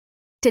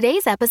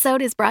Today's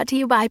episode is brought to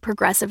you by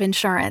Progressive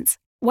Insurance.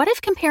 What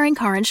if comparing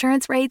car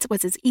insurance rates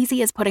was as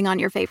easy as putting on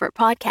your favorite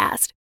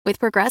podcast? With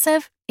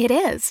Progressive, it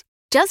is.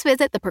 Just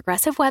visit the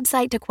Progressive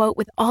website to quote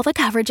with all the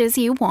coverages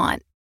you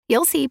want.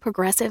 You'll see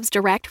Progressive's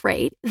direct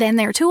rate, then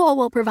their tool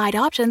will provide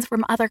options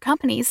from other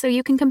companies so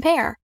you can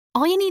compare.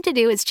 All you need to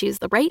do is choose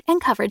the rate and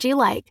coverage you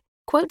like.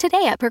 Quote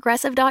today at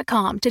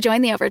Progressive.com to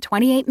join the over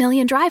 28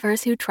 million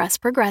drivers who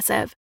trust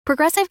Progressive.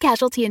 Progressive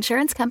Casualty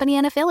Insurance Company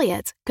and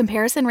Affiliates.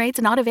 Comparison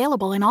rates not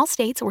available in all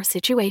states or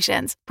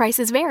situations.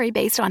 Prices vary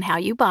based on how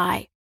you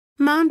buy.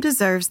 Mom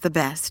deserves the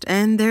best,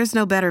 and there's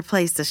no better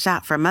place to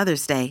shop for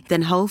Mother's Day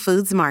than Whole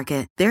Foods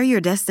Market. They're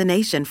your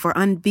destination for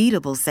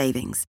unbeatable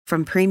savings,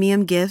 from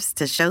premium gifts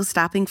to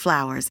show-stopping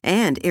flowers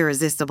and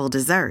irresistible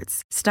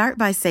desserts. Start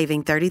by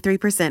saving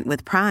 33%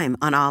 with Prime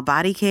on all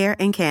body care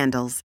and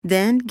candles.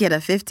 Then get a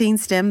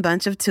 15-stem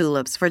bunch of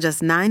tulips for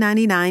just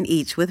 $9.99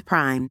 each with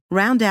Prime.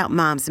 Round out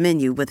Mom's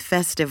menu with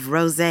festive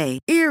rosé,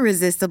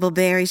 irresistible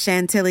berry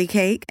chantilly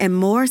cake, and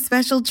more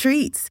special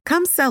treats.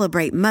 Come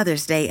celebrate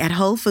Mother's Day at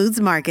Whole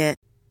Foods Market.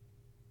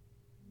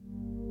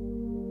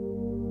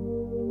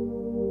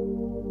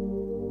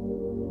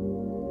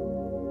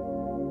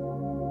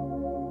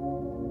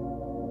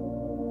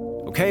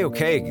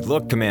 Okay,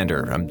 look,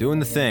 Commander, I'm doing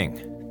the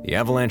thing. The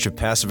avalanche of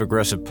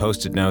passive-aggressive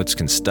Post-it notes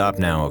can stop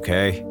now,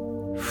 okay?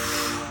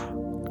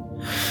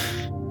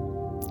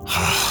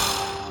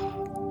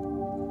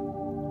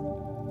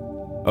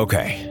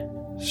 Okay,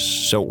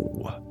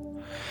 so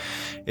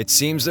it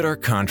seems that our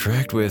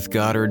contract with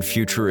Goddard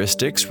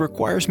Futuristics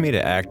requires me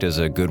to act as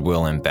a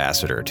goodwill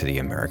ambassador to the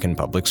American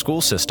public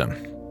school system.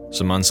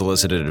 Some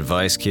unsolicited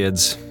advice,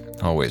 kids.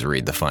 Always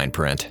read the fine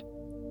print.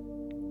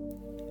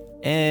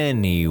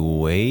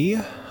 Anyway,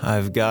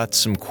 I've got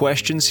some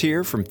questions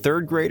here from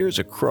third graders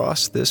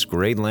across this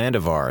great land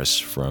of ours,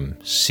 from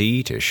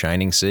sea to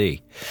shining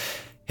sea.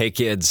 Hey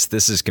kids,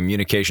 this is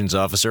Communications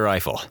Officer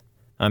Eiffel.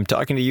 I'm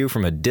talking to you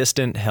from a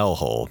distant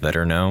hellhole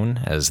better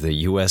known as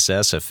the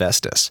USS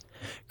Hephaestus.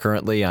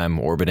 Currently, I'm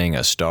orbiting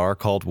a star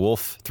called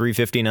Wolf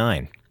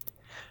 359.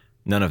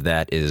 None of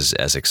that is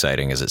as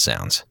exciting as it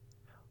sounds.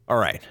 All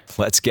right,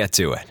 let's get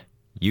to it.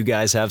 You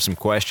guys have some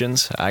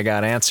questions, I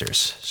got answers.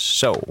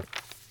 So,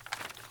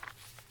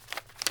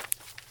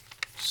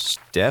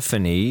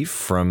 Stephanie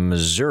from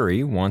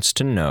Missouri wants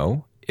to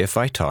know if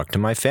I talk to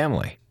my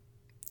family.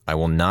 I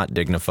will not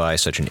dignify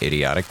such an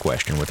idiotic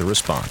question with a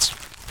response.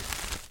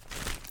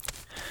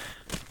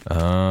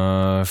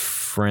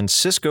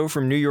 Francisco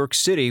from New York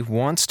City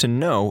wants to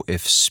know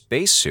if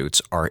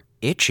spacesuits are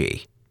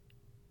itchy.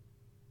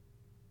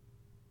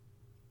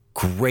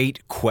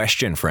 Great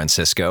question,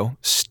 Francisco.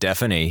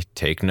 Stephanie,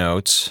 take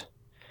notes.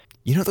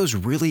 You know those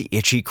really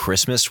itchy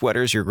Christmas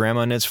sweaters your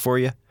grandma knits for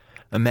you?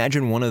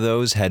 Imagine one of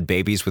those had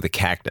babies with a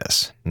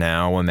cactus.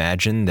 Now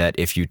imagine that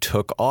if you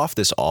took off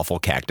this awful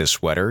cactus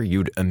sweater,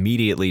 you'd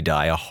immediately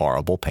die a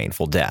horrible,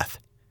 painful death.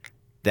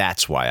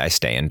 That's why I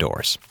stay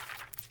indoors.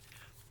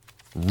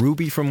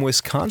 Ruby from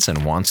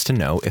Wisconsin wants to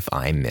know if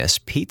I miss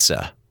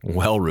pizza.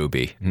 Well,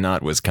 Ruby,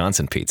 not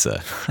Wisconsin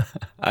pizza.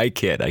 I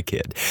kid.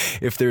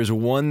 If there's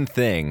one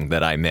thing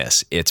that I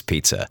miss, it's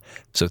pizza.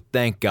 So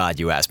thank God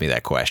you asked me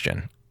that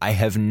question. I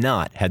have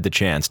not had the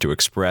chance to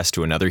express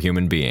to another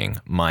human being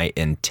my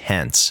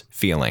intense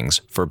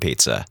feelings for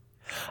pizza.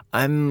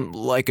 I'm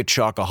like a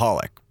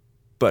chocoholic,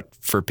 but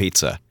for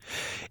pizza.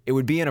 It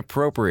would be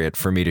inappropriate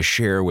for me to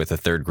share with a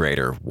third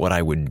grader what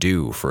I would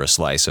do for a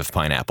slice of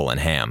pineapple and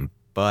ham,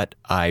 but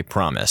I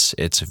promise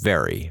it's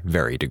very,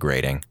 very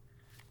degrading.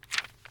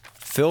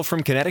 Phil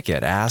from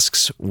Connecticut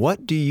asks,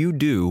 what do you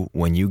do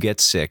when you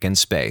get sick in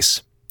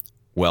space?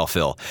 Well,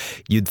 Phil,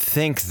 you'd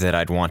think that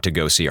I'd want to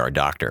go see our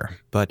doctor,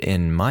 but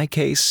in my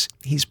case,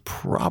 he's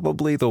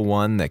probably the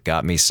one that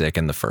got me sick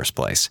in the first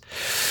place.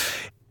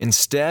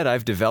 Instead,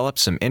 I've developed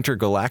some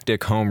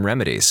intergalactic home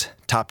remedies.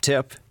 Top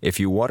tip, if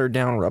you water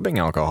down rubbing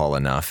alcohol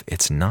enough,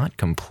 it's not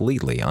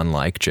completely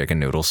unlike chicken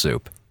noodle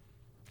soup.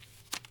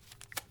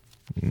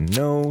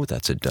 No,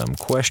 that's a dumb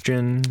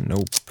question.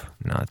 Nope,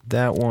 not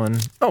that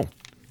one. Oh,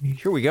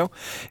 here we go.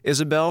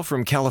 Isabel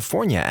from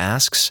California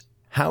asks,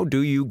 how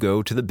do you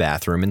go to the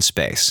bathroom in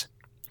space?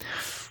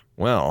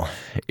 Well,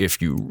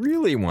 if you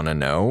really want to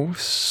know,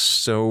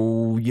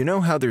 so you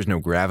know how there's no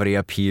gravity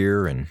up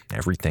here and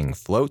everything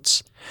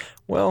floats?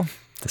 Well,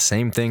 the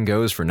same thing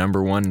goes for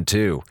number 1 and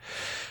 2.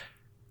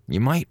 You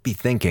might be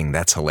thinking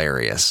that's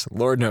hilarious.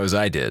 Lord knows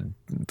I did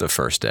the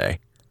first day.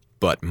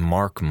 But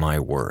mark my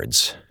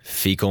words,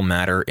 fecal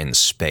matter in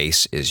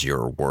space is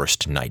your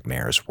worst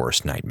nightmare's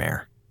worst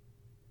nightmare.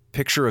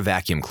 Picture a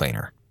vacuum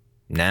cleaner.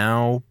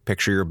 Now,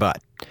 picture your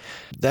butt.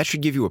 That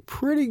should give you a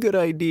pretty good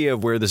idea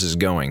of where this is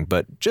going,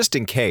 but just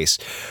in case,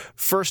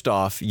 first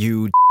off,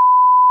 you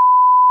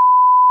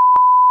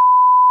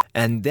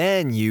and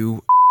then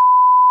you,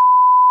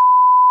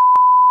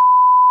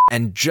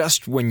 and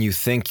just when you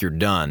think you're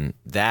done,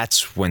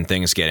 that's when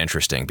things get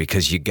interesting,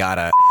 because you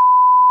gotta,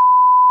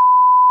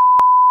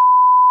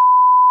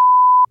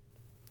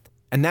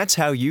 and that's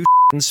how you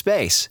in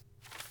space.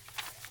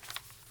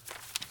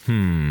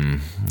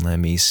 Let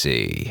me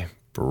see.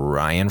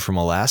 Brian from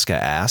Alaska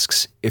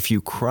asks, if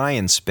you cry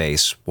in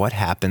space, what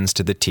happens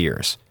to the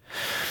tears?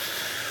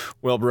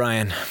 Well,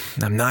 Brian,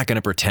 I'm not going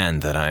to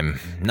pretend that I'm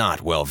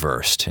not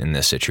well-versed in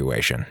this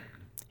situation.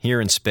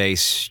 Here in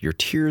space, your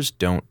tears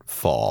don't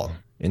fall.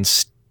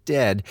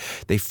 Instead,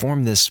 they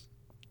form this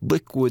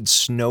liquid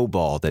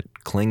snowball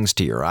that clings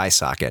to your eye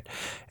socket,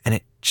 and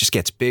it just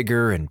gets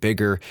bigger and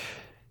bigger.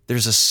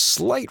 There's a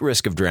slight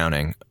risk of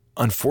drowning.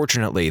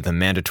 Unfortunately, the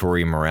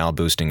mandatory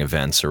morale-boosting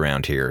events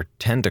around here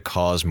tend to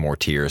cause more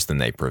tears than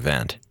they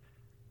prevent.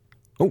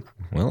 Oh,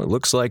 well, it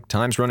looks like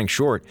time's running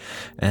short,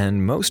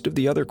 and most of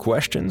the other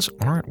questions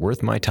aren't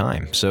worth my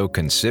time, so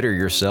consider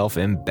yourself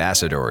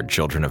ambassadored,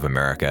 children of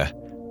America.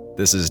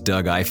 This is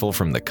Doug Eiffel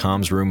from the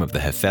comms room of the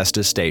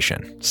Hephaestus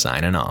Station,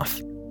 signing off.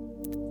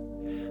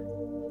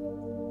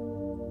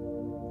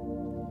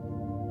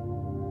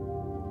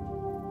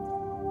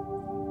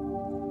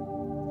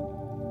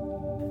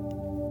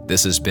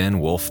 This has been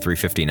Wolf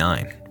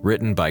 359,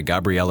 written by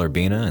Gabrielle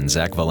Urbina and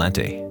Zach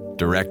Valenti,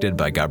 directed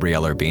by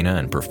Gabrielle Urbina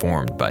and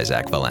performed by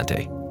Zach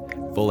Valenti.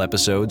 Full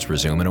episodes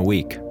resume in a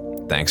week.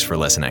 Thanks for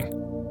listening.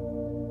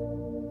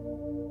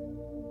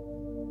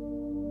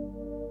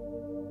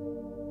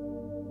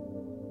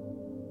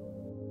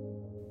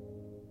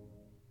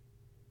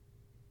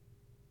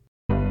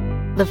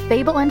 The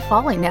Fable and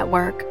Folly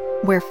Network,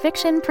 where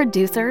fiction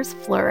producers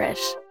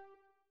flourish.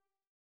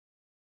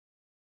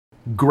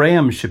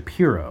 Graham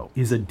Shapiro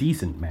is a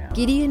decent man.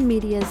 Gideon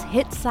Media's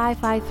hit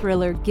sci-fi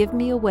thriller Give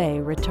Me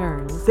Away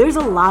returns. There's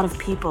a lot of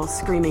people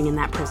screaming in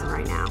that prison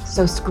right now.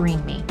 So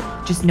screen me.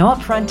 Just know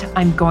up front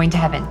I'm going to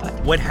have input.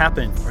 What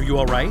happened? Are you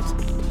all right?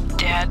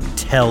 Dad.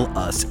 Tell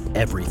us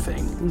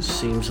everything. It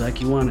seems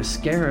like you want to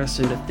scare us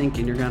into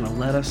thinking you're going to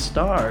let us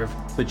starve.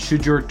 But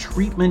should your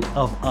treatment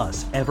of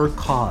us ever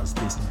cause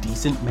this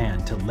decent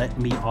man to let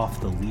me off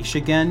the leash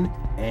again,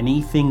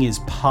 anything is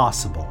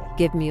possible.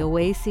 Give Me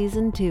Away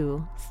Season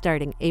 2,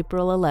 starting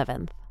April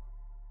 11th.